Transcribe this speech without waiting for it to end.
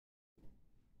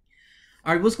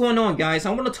All right, what's going on, guys?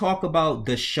 I want to talk about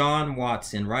Deshaun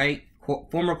Watson, right?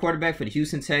 Former quarterback for the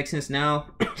Houston Texans. Now,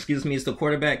 excuse me, is the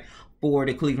quarterback for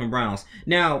the Cleveland Browns.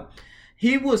 Now,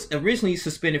 he was originally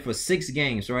suspended for 6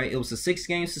 games, right? It was a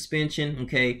 6-game suspension,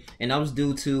 okay, and that was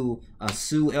due to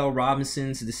Sue L.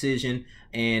 Robinson's decision.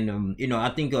 And I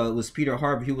think it was Peter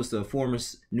Harvey, who was the former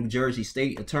New Jersey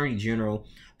State Attorney General,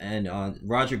 and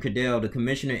Roger Goodell, the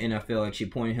commissioner in NFL, actually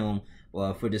appointed him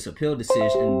for this appeal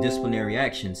decision and disciplinary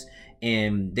actions.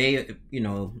 And they,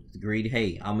 agreed,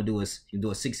 hey, I'm gonna do a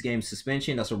 6-game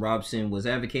suspension. That's what Robinson was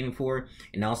advocating for,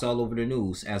 and now it's all over the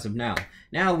news as of now.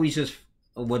 Now we just,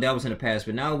 well, that was in the past,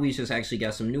 but now we just actually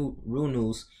got some real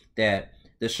news that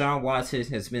Deshaun Watson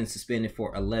has been suspended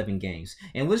for 11 games,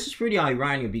 and which is pretty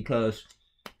ironic because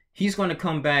he's going to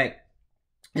come back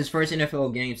his first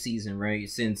NFL game season, right?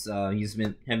 Since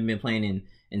haven't been playing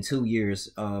in 2 years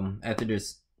after the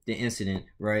incident,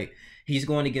 right? He's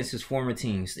going against his former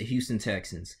teams, the Houston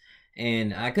Texans.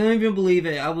 And I couldn't even believe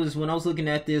it. When I was looking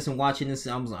at this and watching this,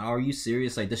 I was like, are you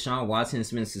serious? Like, Deshaun Watson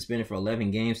has been suspended for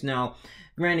 11 games. Now,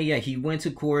 granted, yeah, he went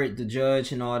to court, the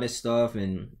judge and all this stuff,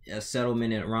 and a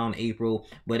settlement in around April,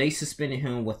 but they suspended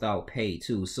him without pay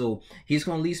too. So he's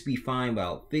going to at least be fined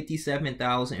about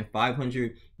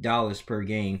 $57,500 per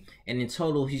game. And in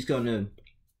total, he's going to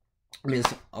miss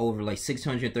over like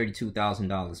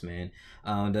 $632,000, man.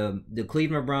 The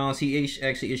Cleveland Browns, he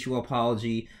actually issued an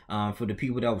apology for the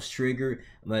people that was triggered,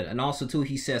 and also too,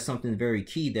 he said something very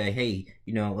key that, hey,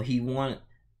 he want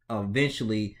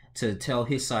eventually to tell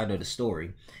his side of the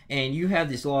story. And you have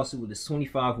this lawsuit with this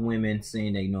 25 women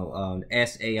saying that,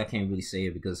 SA, I can't really say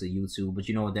it because of YouTube, but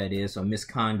you know what that is, a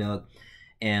misconduct,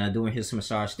 and doing his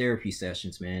massage therapy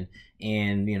sessions, man.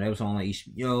 And it was on like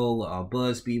HBO,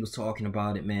 BuzzFeed was talking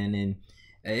about it, man. And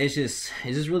it's just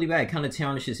really bad. It kind of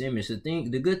tarnishes his image.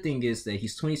 The good thing is that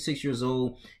he's 26 years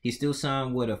old. He's still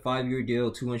signed with a 5-year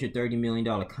deal, $230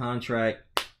 million contract.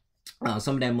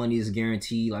 Some of that money is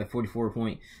guaranteed, like 44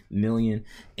 million,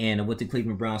 and with the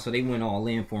Cleveland Browns, so they went all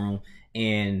in for him.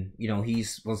 And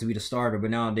he's supposed to be the starter,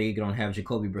 but now they don't have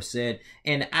Jacoby Brissett,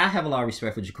 and I have a lot of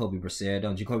respect for Jacoby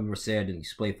Brissett. Jacoby Brissett, and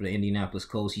he's played for the Indianapolis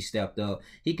Colts. He stepped up.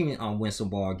 He can win some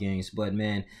ball games, but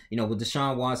man, with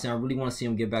Deshaun Watson, I really want to see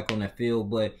him get back on that field.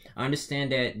 But I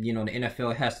understand that the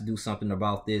NFL has to do something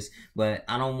about this, but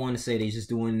I don't want to say they're just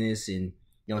doing this and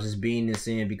just being this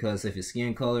in because of his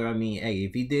skin color. I mean, hey,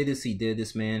 if he did this,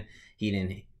 man. He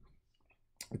didn't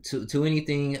to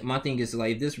anything. My thing is,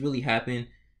 like, if this really happened,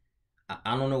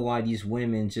 I don't know why these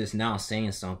women just now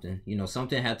saying something.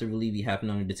 Something had to really be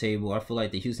happening under the table. I feel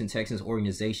like the Houston Texans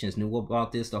organizations knew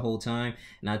about this the whole time.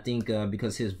 And I think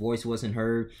because his voice wasn't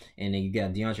heard, and then you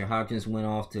got DeAndre Hopkins went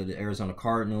off to the Arizona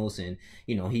Cardinals, and,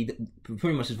 he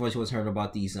pretty much his voice wasn't heard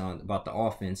about these, about the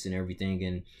offense and everything,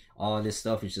 and all this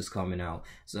stuff is just coming out.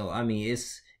 So, I mean,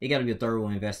 it got to be a thorough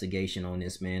investigation on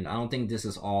this, man. I don't think this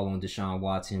is all on Deshaun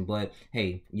Watson, but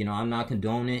hey, I'm not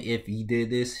condoning if he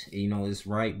did this. It's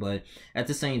right, but at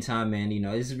the same time, man,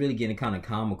 this is really getting kind of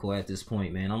comical at this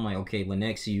point, man. I'm like, okay, well,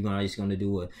 next year you're just going to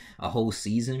do a whole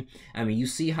season. I mean, you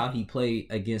see how he played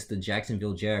against the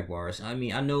Jacksonville Jaguars. I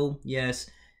mean, I know, yes,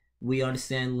 we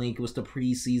understand Link was the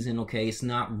preseason, okay, it's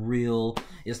not real.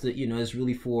 It's it's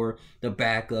really for the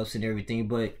backups and everything,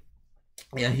 but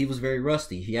yeah, he was very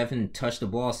rusty. He haven't touched the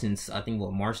ball since, I think,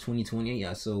 March 2020.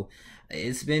 Yeah, so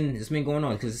it's been going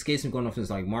on, because this case has been going on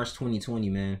since like March 2020,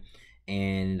 man,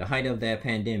 and the height of that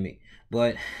pandemic.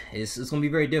 But it's gonna be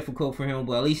very difficult for him.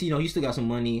 But at least he still got some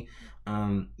money.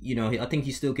 I think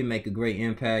he still can make a great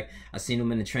impact. I seen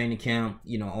him in the training camp,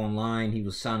 online. He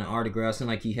was signing autographs, and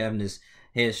like he having his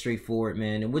head straight forward,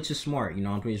 man, and which is smart.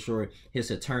 I'm pretty sure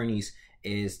his attorneys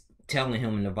is telling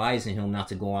him and advising him not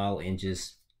to go out and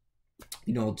just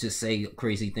say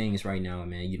crazy things right now,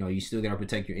 man. You still gotta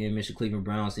protect your image. The Cleveland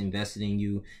Browns invested in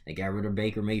you. They got rid of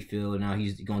Baker Mayfield. Now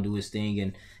he's gonna do his thing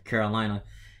in Carolina,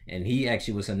 and he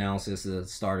actually was announced as the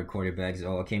starter quarterback.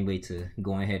 So I can't wait to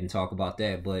go ahead and talk about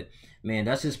that. But man,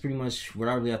 that's just pretty much what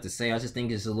I really have to say. I just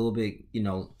think it's a little bit,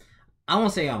 I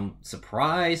won't say I'm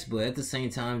surprised, but at the same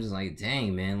time, it's like,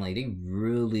 dang, man, like they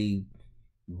really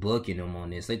booking him on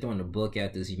this. They throwing the book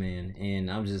at this man, and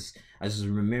I just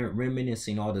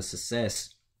reminiscing all the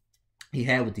success he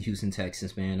had with the Houston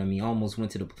Texans, man. I mean, almost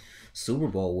went to the Super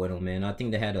Bowl with him, man. I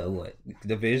think they had a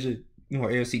division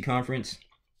or AFC conference.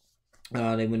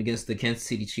 They went against the Kansas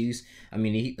City Chiefs. I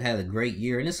mean, he had a great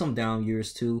year, and there's some down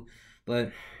years too.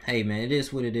 But hey, man, it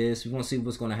is what it is. We want to see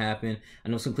what's going to happen. I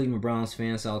know some Cleveland Browns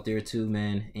fans out there too,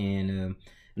 man, and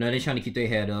they're trying to keep their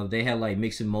head up. They had like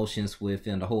mixed emotions with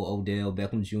the whole Odell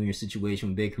Beckham Jr. situation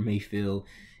with Baker Mayfield,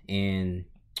 and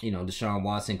Deshaun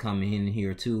Watson coming in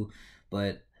here too.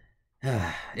 But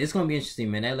It's gonna be interesting,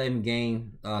 man. That 11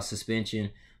 game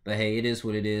suspension, but hey, it is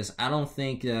what it is. I don't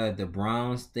think the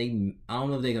Browns. I don't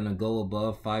know if they're gonna go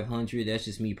above 500. That's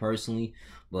just me personally,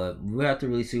 but we have to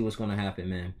really see what's gonna happen,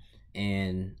 man.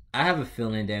 And I have a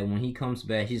feeling that when he comes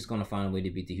back, he's gonna find a way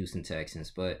to beat the Houston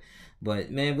Texans. But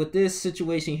man, with this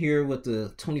situation here with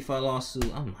the 25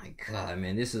 lawsuit, oh my god,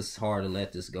 man, this is hard to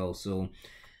let this go. So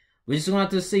we're just gonna have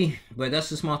to see. But that's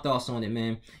just my thoughts on it,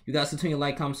 man. You guys continue to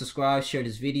like, comment, subscribe, share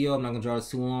this video. I'm not gonna draw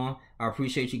this too long. I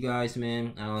appreciate you guys,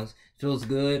 man. It feels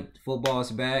good. Football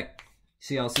is back.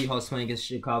 See how Seahawks playing against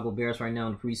Chicago Bears right now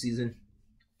in the preseason.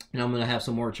 And I'm gonna have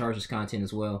some more Chargers content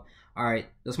as well. Alright,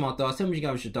 that's my thoughts. Tell me what you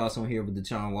guys your thoughts on here with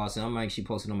Deshaun Watson. I'm actually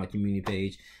posting on my community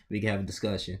page. We can have a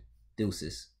discussion.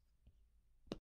 Deuces.